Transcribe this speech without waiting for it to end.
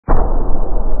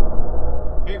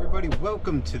everybody,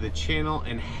 welcome to the channel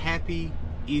and happy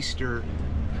Easter,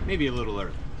 maybe a little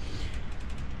early.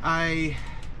 I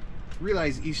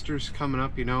realize Easter's coming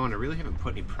up, and I really haven't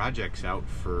put any projects out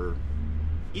for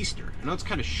Easter. I know it's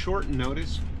kind of short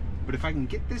notice, but if I can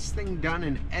get this thing done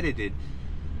and edited,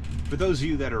 for those of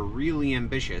you that are really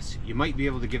ambitious, you might be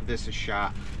able to give this a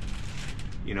shot,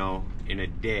 in a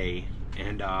day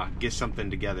and get something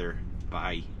together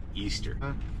by Easter.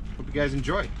 Hope you guys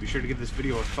enjoy. Be sure to give this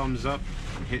video a thumbs up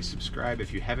and hit subscribe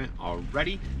if you haven't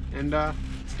already, and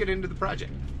let's get into the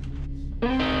project.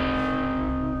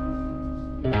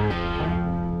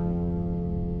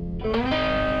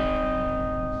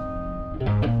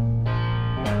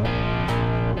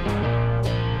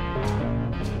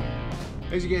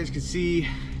 As you guys can see,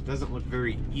 it doesn't look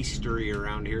very Eastery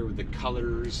around here with the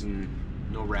colors and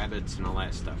no rabbits and all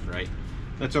that stuff, right?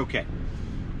 That's okay.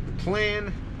 The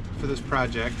plan for this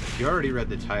project, if you already read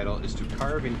the title, is to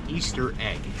carve an Easter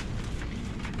egg.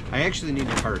 I actually need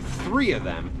to carve 3 of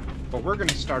them, but we're going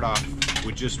to start off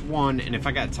with just 1, and if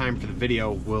I got time for the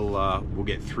video, we'll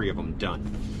get 3 of them done.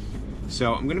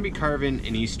 So I'm going to be carving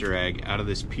an Easter egg out of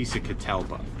this piece of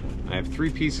catalpa. I have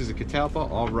 3 pieces of catalpa,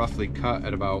 all roughly cut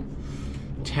at about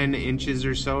 10 inches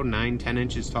or so, 9-10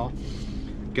 inches tall.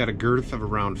 Got a girth of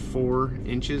around 4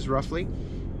 inches roughly.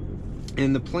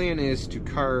 And the plan is to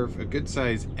carve a good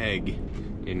size egg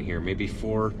in here, maybe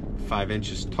 4-5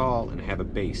 inches tall, and have a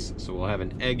base. So we'll have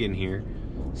an egg in here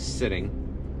sitting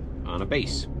on a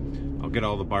base. I'll get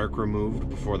all the bark removed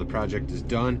before the project is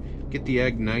done, get the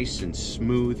egg nice and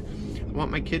smooth. I want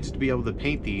my kids to be able to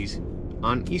paint these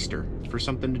on Easter for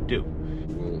something to do.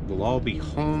 We'll all be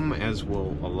home, as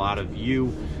will a lot of you,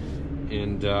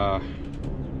 and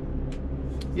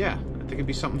yeah, I think it'd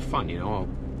be something fun, I'll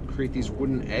create these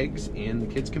wooden eggs and the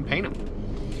kids can paint them.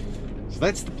 So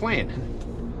that's the plan.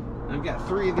 I've got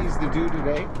 3 of these to do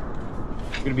today.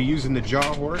 I'm going to be using the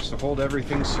jaw horse to hold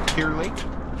everything securely.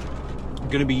 I'm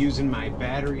going to be using my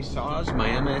battery saws, my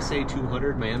MSA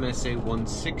 200, my MSA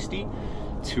 160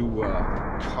 to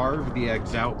carve the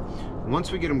eggs out.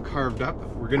 Once we get them carved up,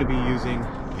 we're going to be using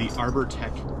the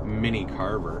Arbortech mini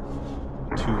carver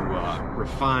to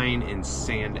refine and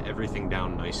sand everything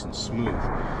down nice and smooth.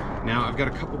 Now I've got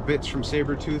a couple bits from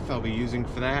Sabertooth I'll be using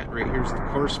for that. Right here's the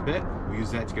coarse bit. We'll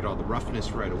use that to get all the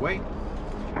roughness right away.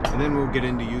 And then we'll get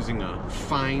into using a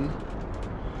fine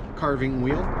carving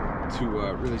wheel to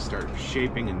really start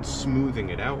shaping and smoothing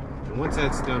it out. And once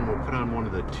that's done, we'll put on one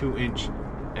of the 2-inch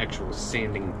actual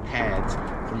sanding pads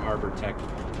from Arbortech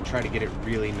and try to get it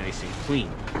really nice and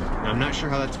clean. Now I'm not sure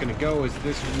how that's going to go, as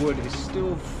this wood is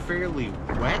still fairly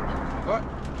wet, but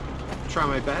I'll try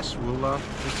my best. We'll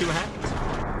see what happens.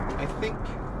 I think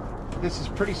this is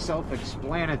pretty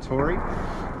self-explanatory.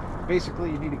 Basically,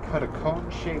 you need to cut a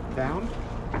cone shape down,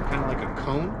 kind of like a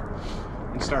cone,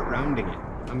 and start rounding it.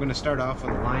 I'm going to start off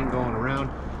with a line going around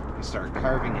and start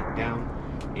carving it down.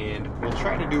 And we'll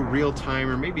try to do real time,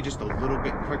 or maybe just a little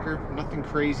bit quicker. Nothing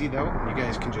crazy though. You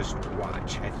guys can just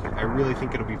watch. I really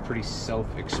think it'll be pretty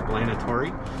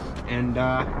self-explanatory, and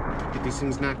get these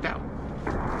things knocked out.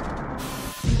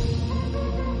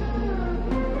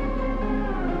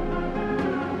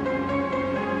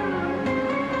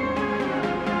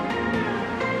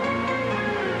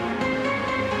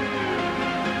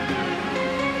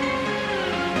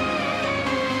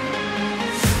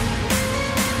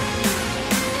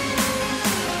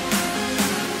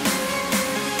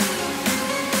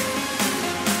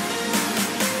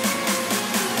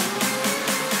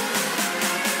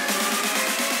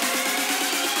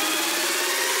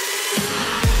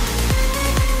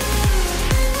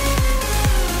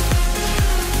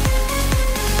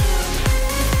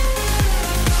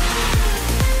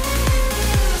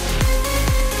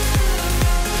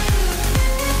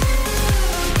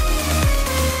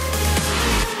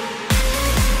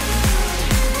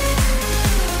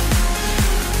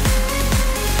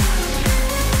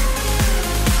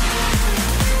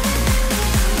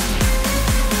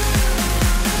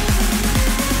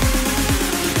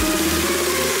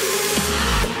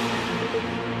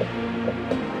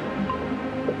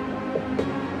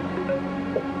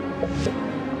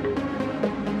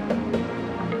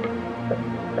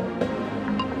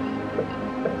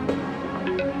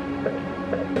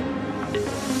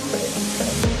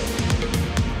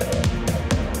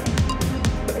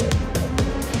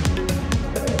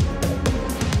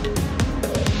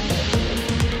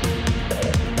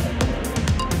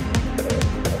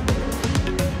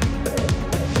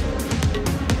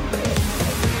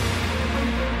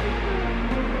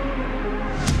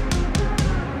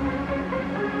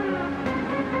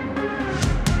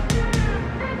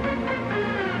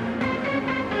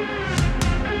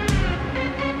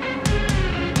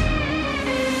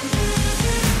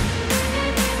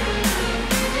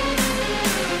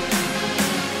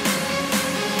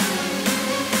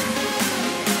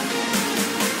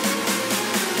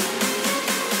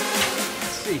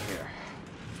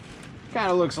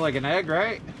 Kind of looks like an egg,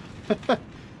 right?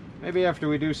 Maybe after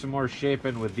we do some more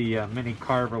shaping with the mini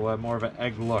carver, we'll have more of an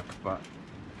egg look, but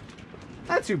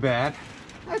not too bad.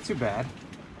 Not too bad.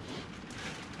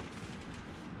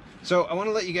 So I want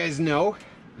to let you guys know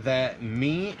that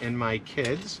me and my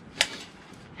kids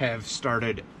have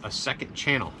started a second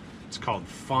channel. It's called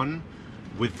Fun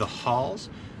with the Halls.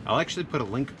 I'll actually put a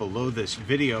link below this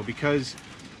video because,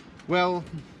 well,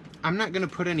 I'm not going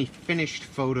to put any finished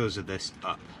photos of this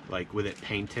up, like with it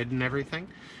painted and everything.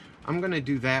 I'm going to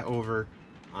do that over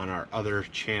on our other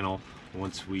channel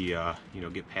once we, you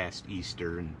know, get past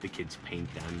Easter and the kids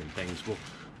paint them and things. We'll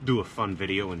do a fun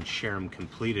video and share them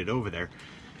completed over there.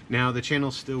 Now, the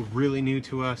channel's still really new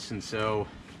to us, and so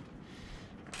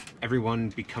everyone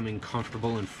becoming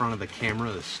comfortable in front of the camera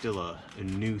is still a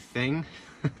new thing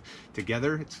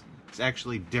together. It's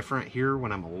actually different here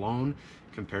when I'm alone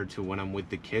compared to when I'm with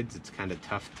the kids. It's kind of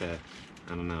tough to,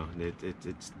 I don't know,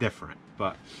 it's different.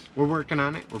 But we're working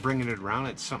on it. We're bringing it around.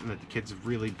 It's something that the kids have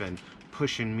really been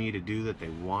pushing me to do, that they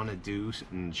want to do,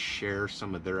 and share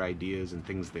some of their ideas and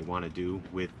things they want to do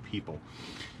with people.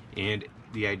 And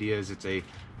the idea is it's a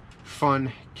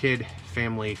fun, kid,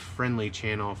 family friendly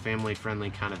channel, family friendly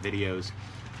kind of videos.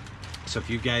 So if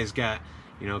you guys got,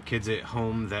 you know, kids at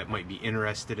home that might be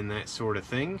interested in that sort of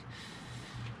thing,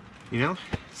 you know,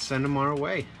 send them our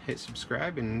way. Hit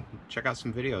subscribe and check out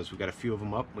some videos. We got a few of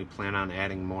them up. We plan on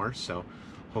adding more, so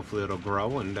hopefully it'll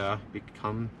grow and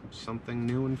become something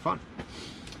new and fun.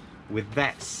 With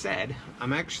that said,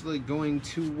 I'm actually going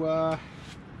to I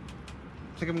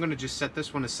think I'm going to just set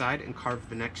this one aside and carve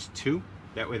the next two.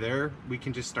 That way there, we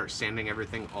can just start sanding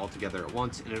everything all together at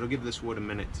once, and it'll give this wood a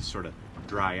minute to sort of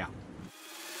dry out.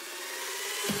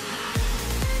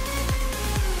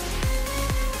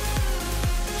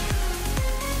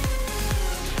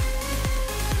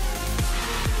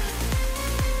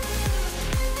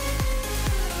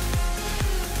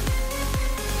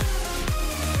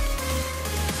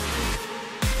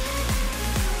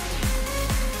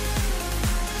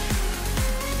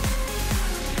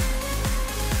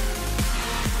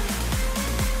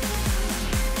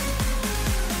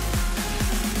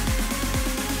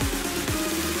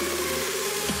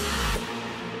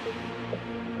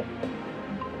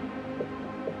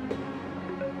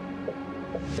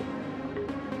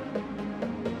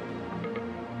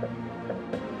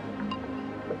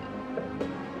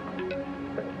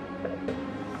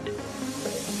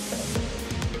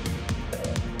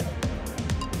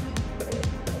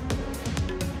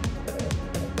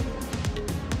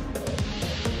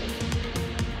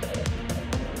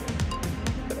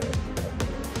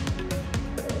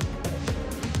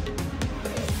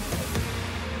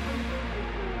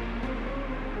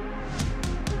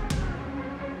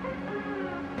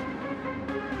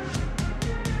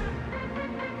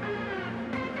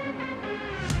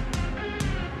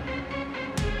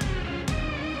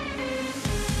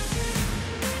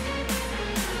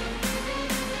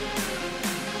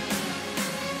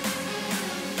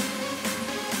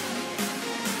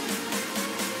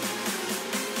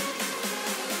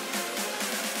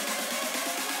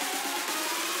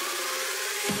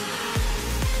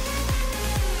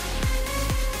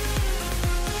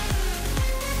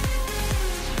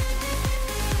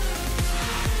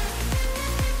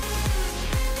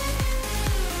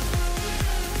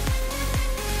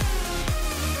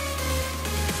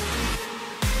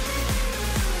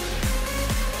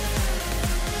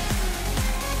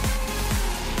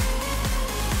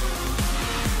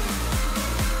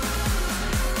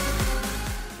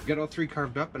 Got all three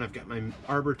carved up, and I've got my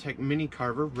Arbor Tech mini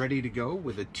carver ready to go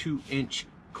with a 2-inch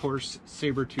coarse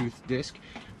saber-tooth disc.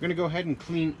 I'm going to go ahead and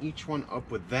clean each one up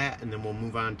with that, and then we'll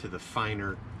move on to the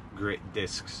finer grit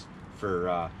discs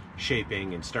for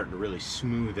shaping and starting to really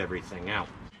smooth everything out.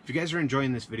 If you guys are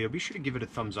enjoying this video, be sure to give it a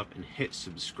thumbs up and hit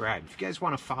subscribe. If you guys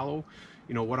want to follow,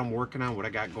 you know, what I'm working on, what I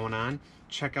got going on,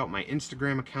 check out my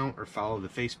Instagram account or follow the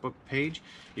Facebook page.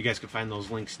 You guys can find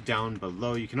those links down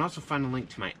below. You can also find a link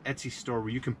to my Etsy store where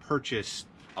you can purchase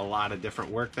a lot of different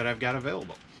work that I've got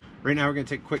available. Right now we're going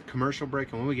to take a quick commercial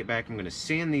break, and when we get back I'm going to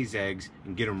sand these eggs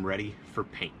and get them ready for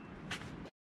paint.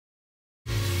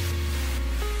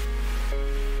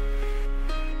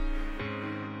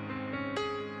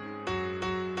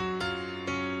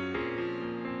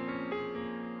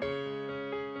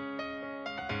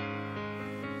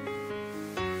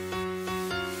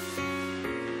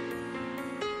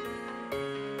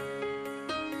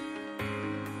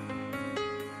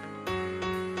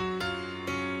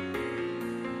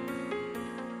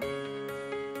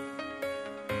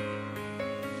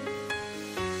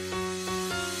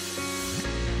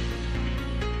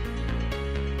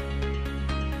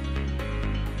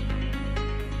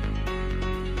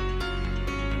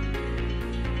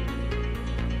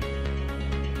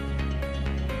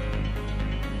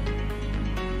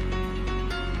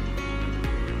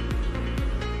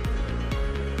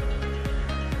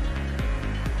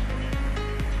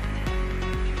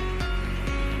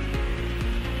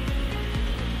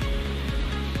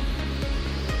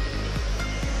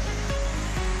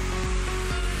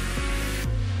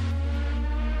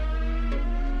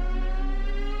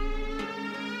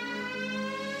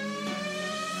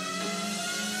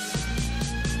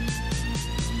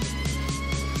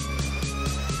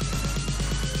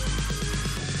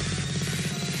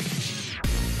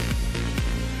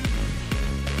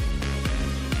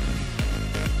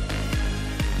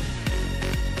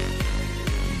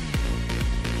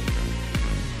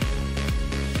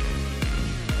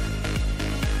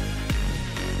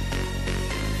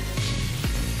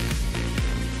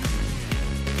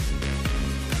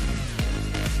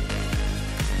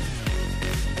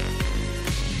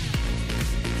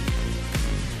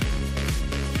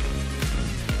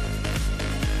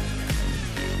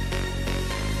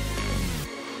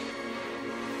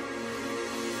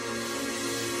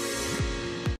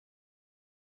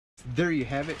 there you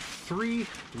have it. 3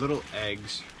 little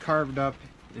eggs carved up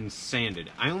and sanded.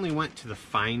 I only went to the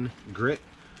fine grit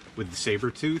with the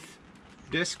saber tooth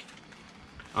disc.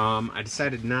 I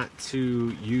decided not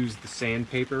to use the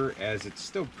sandpaper as it's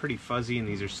still pretty fuzzy and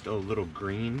these are still a little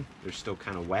green. They're still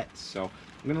kind of wet, so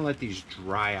I'm gonna let these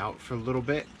dry out for a little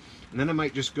bit, and then I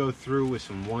might just go through with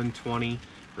some 120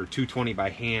 or 220 by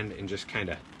hand and just kind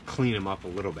of clean them up a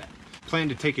little bit. Plan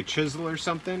to take a chisel or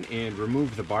something and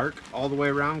remove the bark all the way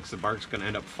around, because the bark's going to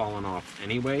end up falling off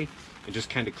anyway, and just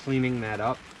kind of cleaning that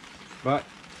up. But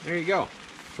there you go,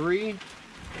 3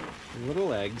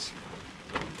 little eggs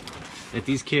that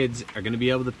these kids are going to be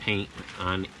able to paint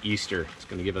on Easter. It's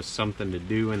going to give us something to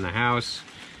do in the house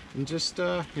and just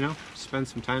you know, spend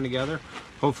some time together.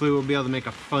 Hopefully we'll be able to make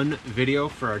a fun video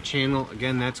for our channel.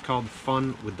 Again, that's called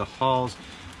Fun with the Halls.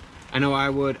 I know I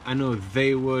would, I know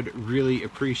they would really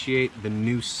appreciate the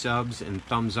new subs and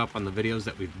thumbs up on the videos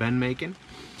that we've been making.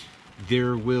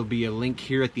 There will be a link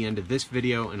here at the end of this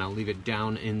video, and I'll leave it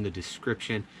down in the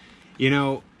description. You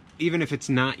know, even if it's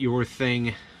not your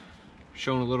thing,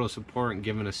 showing a little support and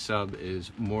giving a sub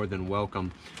is more than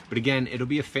welcome. But again, it'll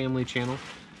be a family channel,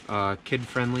 kid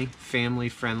friendly, family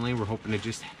friendly. We're hoping to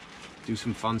just do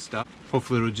some fun stuff.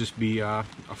 Hopefully it'll just be a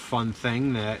fun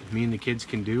thing that me and the kids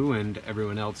can do and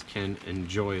everyone else can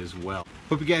enjoy as well.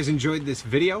 Hope you guys enjoyed this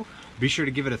video. Be sure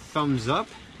to give it a thumbs up,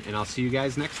 and I'll see you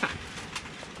guys next time.